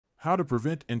How to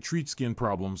prevent and treat skin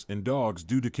problems in dogs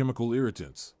due to chemical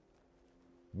irritants.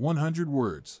 100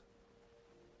 words.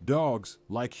 Dogs,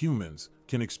 like humans,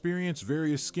 can experience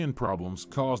various skin problems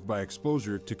caused by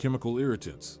exposure to chemical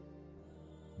irritants.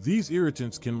 These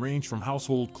irritants can range from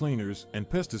household cleaners and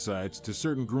pesticides to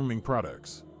certain grooming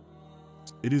products.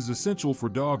 It is essential for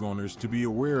dog owners to be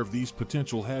aware of these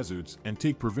potential hazards and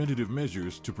take preventative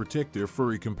measures to protect their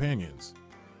furry companions.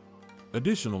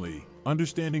 Additionally,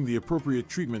 understanding the appropriate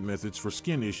treatment methods for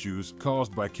skin issues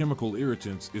caused by chemical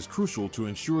irritants is crucial to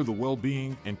ensure the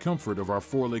well-being and comfort of our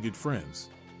four-legged friends.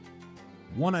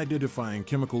 1. Identifying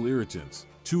chemical irritants.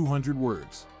 200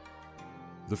 words.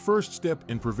 The first step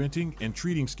in preventing and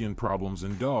treating skin problems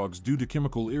in dogs due to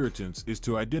chemical irritants is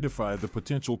to identify the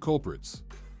potential culprits.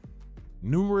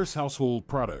 Numerous household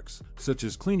products, such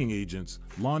as cleaning agents,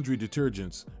 laundry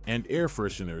detergents, and air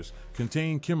fresheners,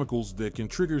 contain chemicals that can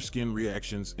trigger skin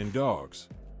reactions in dogs.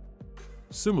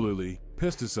 Similarly,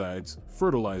 pesticides,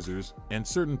 fertilizers, and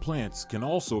certain plants can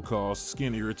also cause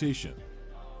skin irritation.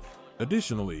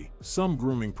 Additionally, some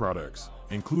grooming products,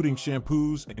 including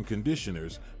shampoos and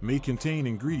conditioners, may contain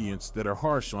ingredients that are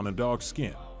harsh on a dog's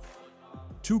skin.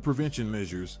 2. Prevention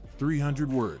measures.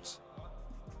 300 words.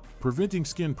 Preventing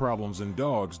skin problems in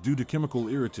dogs due to chemical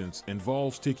irritants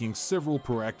involves taking several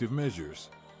proactive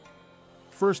measures.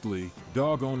 Firstly,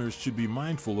 dog owners should be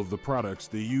mindful of the products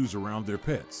they use around their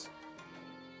pets.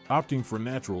 Opting for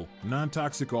natural,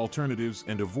 non-toxic alternatives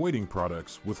and avoiding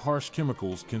products with harsh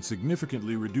chemicals can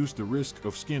significantly reduce the risk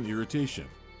of skin irritation.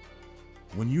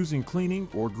 When using cleaning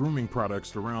or grooming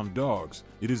products around dogs,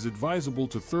 it is advisable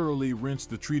to thoroughly rinse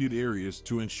the treated areas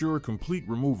to ensure complete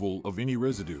removal of any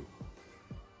residue.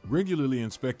 Regularly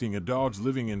inspecting a dog's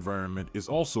living environment is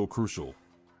also crucial.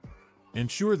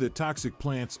 Ensure that toxic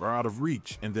plants are out of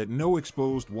reach and that no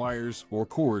exposed wires or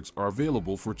cords are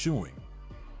available for chewing.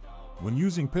 When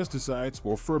using pesticides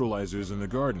or fertilizers in the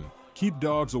garden, keep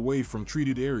dogs away from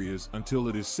treated areas until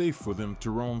it is safe for them to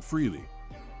roam freely.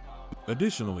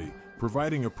 Additionally,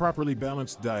 providing a properly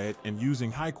balanced diet and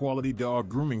using high-quality dog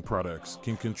grooming products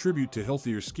can contribute to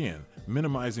healthier skin,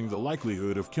 minimizing the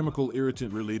likelihood of chemical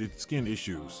irritant-related skin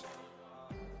issues.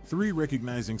 3.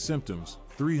 Recognizing symptoms.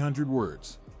 300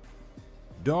 words.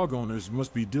 Dog owners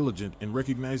must be diligent in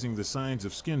recognizing the signs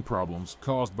of skin problems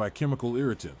caused by chemical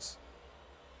irritants.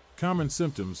 Common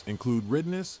symptoms include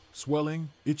redness, swelling,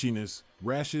 itchiness,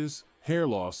 rashes, hair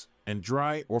loss, and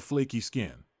dry or flaky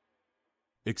skin.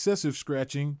 Excessive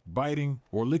scratching, biting,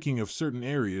 or licking of certain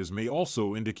areas may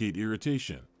also indicate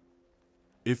irritation.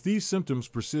 If these symptoms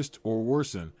persist or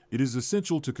worsen, it is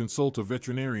essential to consult a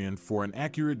veterinarian for an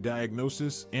accurate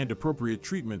diagnosis and appropriate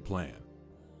treatment plan.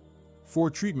 4.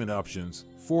 Treatment options.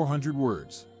 400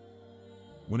 words.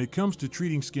 When it comes to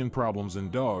treating skin problems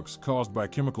in dogs caused by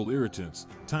chemical irritants,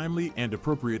 timely and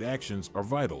appropriate actions are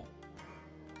vital.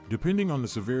 Depending on the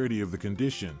severity of the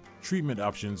condition, treatment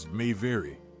options may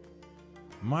vary.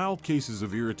 Mild cases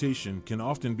of irritation can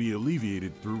often be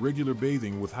alleviated through regular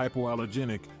bathing with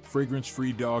hypoallergenic,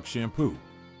 fragrance-free dog shampoo.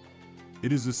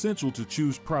 It is essential to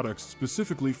choose products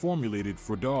specifically formulated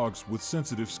for dogs with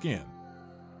sensitive skin.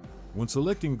 When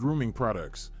selecting grooming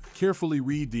products, carefully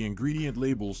read the ingredient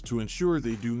labels to ensure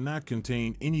they do not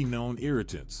contain any known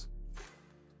irritants.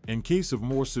 In case of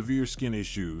more severe skin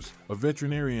issues, a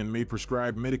veterinarian may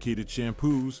prescribe medicated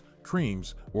shampoos,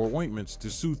 creams, or ointments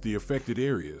to suit the affected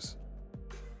areas.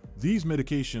 These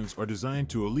medications are designed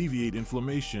to alleviate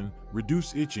inflammation,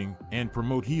 reduce itching, and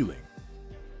promote healing.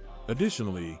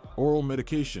 Additionally, oral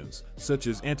medications, such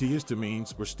as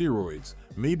antihistamines or steroids,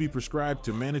 may be prescribed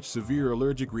to manage severe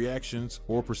allergic reactions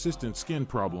or persistent skin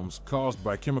problems caused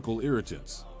by chemical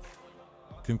irritants.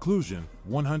 Conclusion.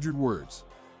 100 words.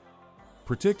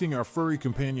 Protecting our furry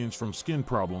companions from skin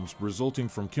problems resulting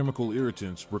from chemical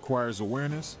irritants requires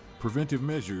awareness, preventive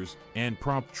measures, and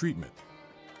prompt treatment.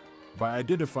 By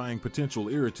identifying potential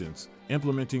irritants,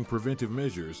 implementing preventive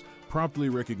measures, promptly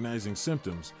recognizing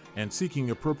symptoms, and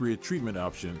seeking appropriate treatment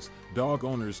options, dog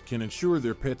owners can ensure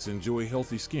their pets enjoy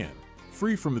healthy skin,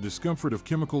 free from the discomfort of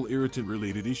chemical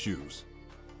irritant-related issues.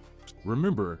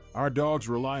 Remember, our dogs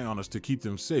rely on us to keep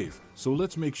them safe, so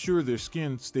let's make sure their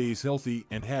skin stays healthy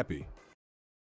and happy.